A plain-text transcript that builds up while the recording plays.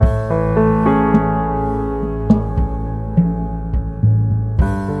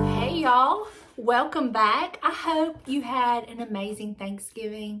welcome back. I hope you had an amazing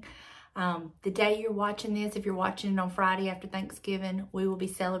Thanksgiving. The day you're watching this, if you're watching it on Friday after Thanksgiving, we will be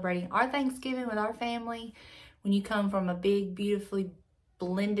celebrating our Thanksgiving with our family. When you come from a big, beautifully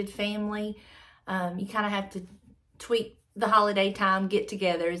blended family, you kind of have to tweak the holiday time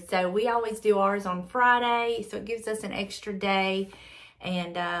get-togethers. So we always do ours on Friday, so it gives us an extra day.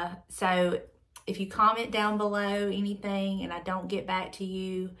 And so if you comment down below anything and I don't get back to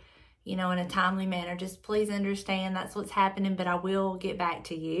you, in a timely manner, just please understand that's what's happening, but I will get back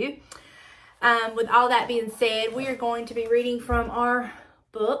to you. With all that being said, we are going to be reading from our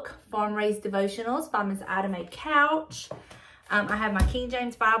book, Farm Raised Devotionals by Ms. Ida Mae Couch. I have my King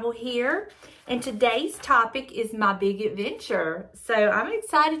James Bible here, and today's topic is my big adventure. So I'm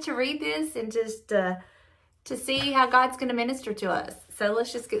excited to read this and just to see how God's going to minister to us. So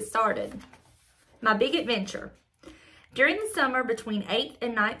let's just get started. My big adventure. During the summer between 8th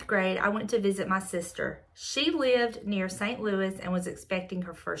and 9th grade, I went to visit my sister. She lived near St. Louis and was expecting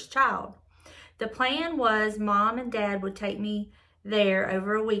her first child. The plan was Mom and Dad would take me there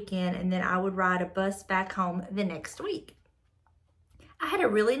over a weekend, and then I would ride a bus back home the next week. I had a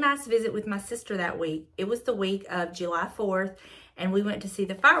really nice visit with my sister that week. It was the week of July 4th, and we went to see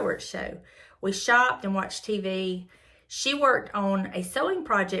the fireworks show. We shopped and watched TV. She worked on a sewing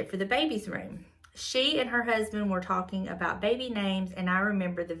project for the baby's room. She and her husband were talking about baby names, and I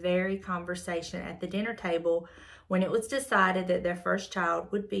remember the very conversation at the dinner table when it was decided that their first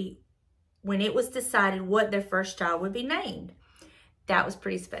child would be, what their first child would be named. That was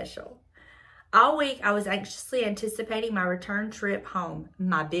pretty special. All week, I was anxiously anticipating my return trip home,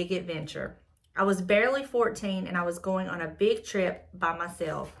 my big adventure. I was barely 14, and I was going on a big trip by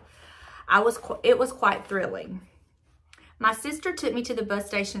myself. It was quite thrilling. My sister took me to the bus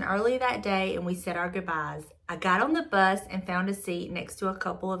station early that day, and we said our goodbyes. I got on the bus and found a seat next to a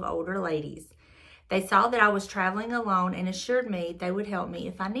couple of older ladies. They saw that I was traveling alone and assured me they would help me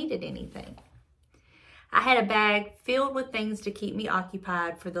if I needed anything. I had a bag filled with things to keep me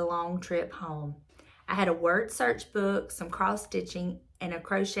occupied for the long trip home. I had a word search book, some cross-stitching, and a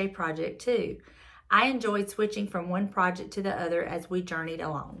crochet project too. I enjoyed switching from one project to the other as we journeyed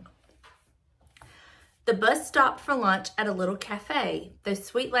along. The bus stopped for lunch at a little cafe. Those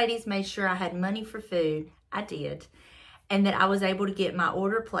sweet ladies made sure I had money for food. I did. And that I was able to get my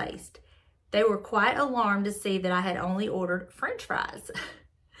order placed. They were quite alarmed to see that I had only ordered French fries.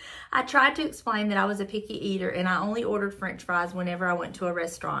 I tried to explain that I was a picky eater and I only ordered French fries whenever I went to a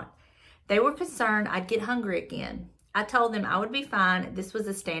restaurant. They were concerned I'd get hungry again. I told them I would be fine. This was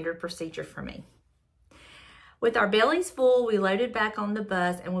a standard procedure for me. With our bellies full, we loaded back on the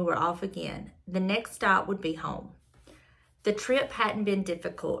bus and we were off again. The next stop would be home. The trip hadn't been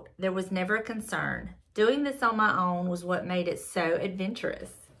difficult. There was never a concern. Doing this on my own was what made it so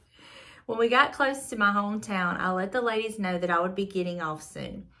adventurous. When we got close to my hometown, I let the ladies know that I would be getting off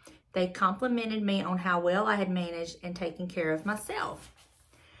soon. They complimented me on how well I had managed and taken care of myself.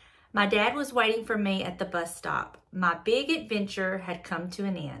 My dad was waiting for me at the bus stop. My big adventure had come to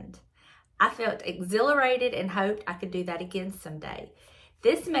an end. I felt exhilarated and hoped I could do that again someday.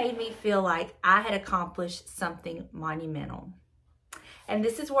 This made me feel like I had accomplished something monumental. And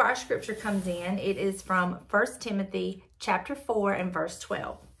this is where our scripture comes in. It is from 1 Timothy chapter 4 and verse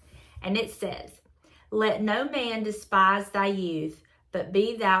 12. And it says, "Let no man despise thy youth, but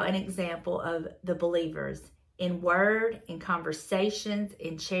be thou an example of the believers, in word, in conversations,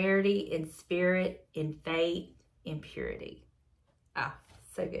 in charity, in spirit, in faith, in purity." Ah,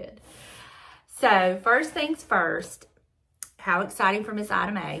 so good. So first things first, how exciting for Miss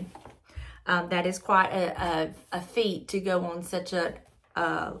Ida Mae. That is quite a feat to go on such a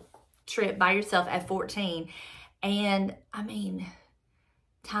trip by yourself at 14. And I mean,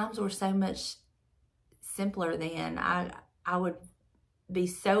 times were so much simpler then. I would be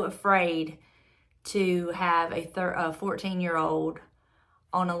so afraid to have a 14-year-old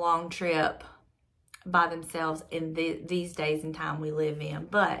on a long trip by themselves in these days and time we live in.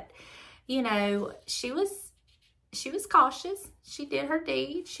 But she was cautious. She did her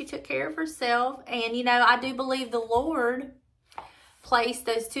deed. She took care of herself. And, I do believe the Lord placed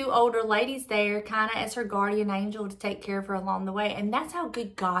those two older ladies there kind of as her guardian angel to take care of her along the way. And that's how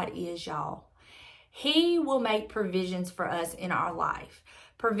good God is, y'all. He will make provisions for us in our life.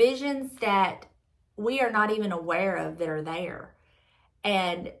 Provisions that we are not even aware of that are there.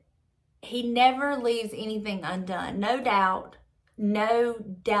 And He never leaves anything undone. No doubt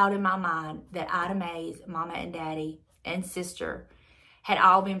in my mind that Ida Mae's mama and daddy and sister had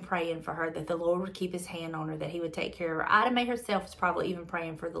all been praying for her, that the Lord would keep His hand on her, that He would take care of her. Ida Mae herself was probably even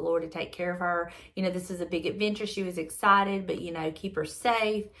praying for the Lord to take care of her. This is a big adventure. She was excited, but, keep her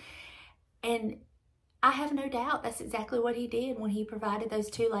safe. And I have no doubt that's exactly what he did when he provided those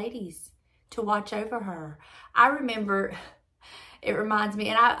two ladies to watch over her. I remember, it reminds me,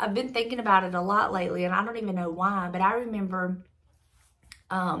 and I've been thinking about it a lot lately, and I don't even know why, but I remember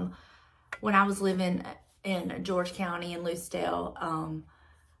when I was living in George County in Lucedale,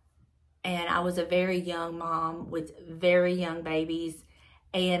 and I was a very young mom with very young babies,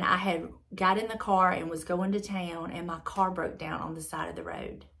 and I had got in the car and was going to town, and my car broke down on the side of the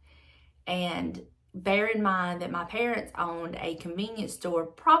road. And bear in mind that my parents owned a convenience store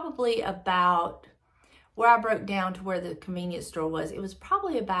probably about where I broke down to where the convenience store was. It was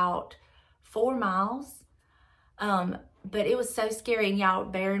probably about 4 miles. But it was so scary. And y'all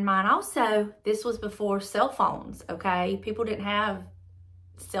bear in mind also, this was before cell phones, okay? People didn't have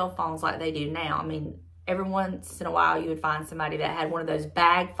cell phones like they do now. I mean, every once in a while you would find somebody that had one of those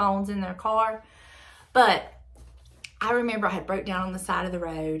bag phones in their car. But I remember I had broke down on the side of the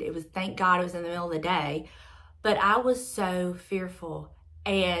road. It was, thank God it was in the middle of the day, but I was so fearful.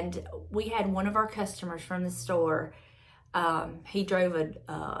 And we had one of our customers from the store. He drove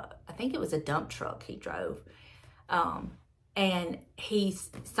I think it was a dump truck he drove. And he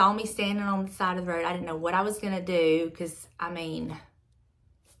saw me standing on the side of the road. I didn't know what I was going to do because, I mean,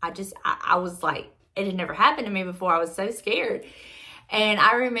 I was like, it had never happened to me before. I was so scared. And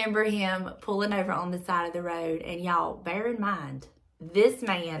I remember him pulling over on the side of the road. And y'all, bear in mind, this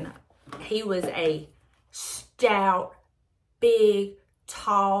man, he was a stout, big,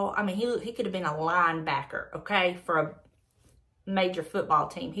 tall. I mean, he could have been a linebacker, okay, for a major football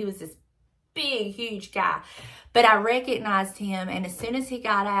team. He was this big, huge guy. But I recognized him. And as soon as he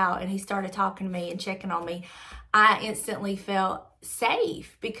got out and he started talking to me and checking on me, I instantly felt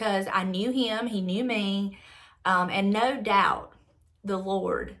safe because I knew him. He knew me. And no doubt, the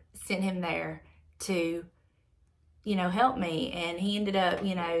Lord sent him there to, you know, help me. And he ended up,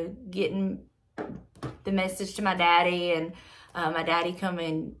 you know, getting the message to my daddy, and my daddy come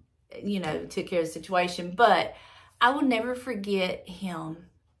in, you know, took care of the situation. But I will never forget him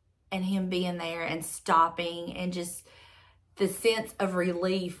and him being there and stopping, and just the sense of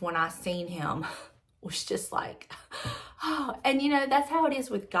relief when I seen him was just like, oh. And, you know, that's how it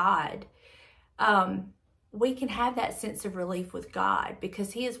is with God. We can have that sense of relief with God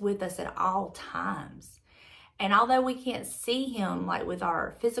because he is with us at all times. And although we can't see him like with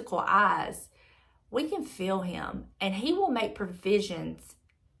our physical eyes, we can feel him, and he will make provisions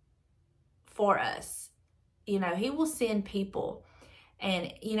for us. You know, he will send people.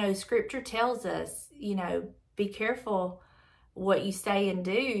 And, you know, scripture tells us, you know, be careful what you say and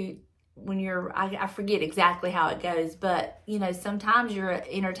do when you're, I forget exactly how it goes, but, you know, sometimes you're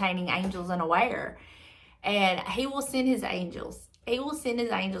entertaining angels unaware. And he will send his angels. He will send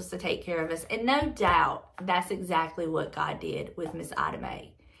his angels to take care of us. And no doubt that's exactly what God did with Miss Ida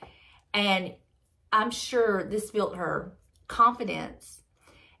Mae. And I'm sure this built her confidence.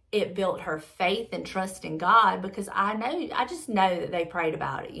 It built her faith and trust in God, because I just know that they prayed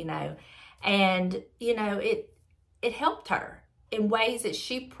about it, you know. And, you know, it helped her in ways that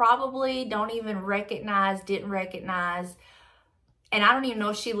she probably didn't recognize. And I don't even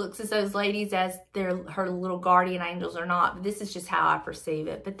know if she looks at those ladies as her little guardian angels or not. But this is just how I perceive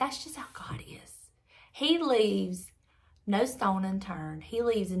it. But that's just how God is. He leaves no stone unturned. He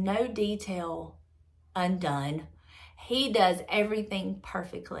leaves no detail undone. He does everything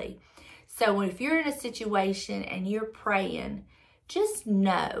perfectly. So if you're in a situation and you're praying, just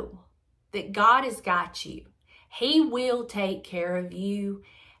know that God has got you. He will take care of you.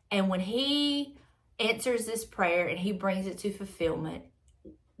 And when he answers this prayer and he brings it to fulfillment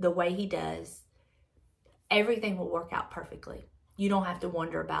the way he does, everything will work out perfectly. You don't have to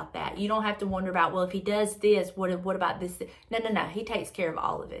wonder about that. You don't have to wonder about, well, if he does this, what about this? No. He takes care of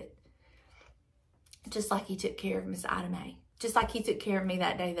all of it. Just like he took care of Miss Ida Mae. Just like he took care of me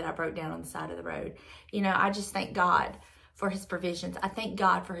that day that I broke down on the side of the road. You know, I just thank God for his provisions. I thank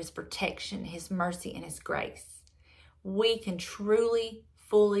God for his protection, his mercy, and his grace. We can truly,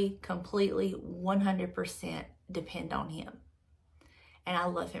 fully, completely, 100% depend on him. And I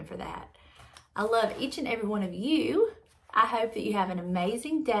love him for that. I love each and every one of you. I hope that you have an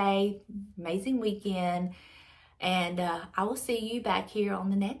amazing day, amazing weekend. And I will see you back here on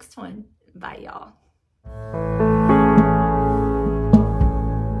the next one. Bye, y'all.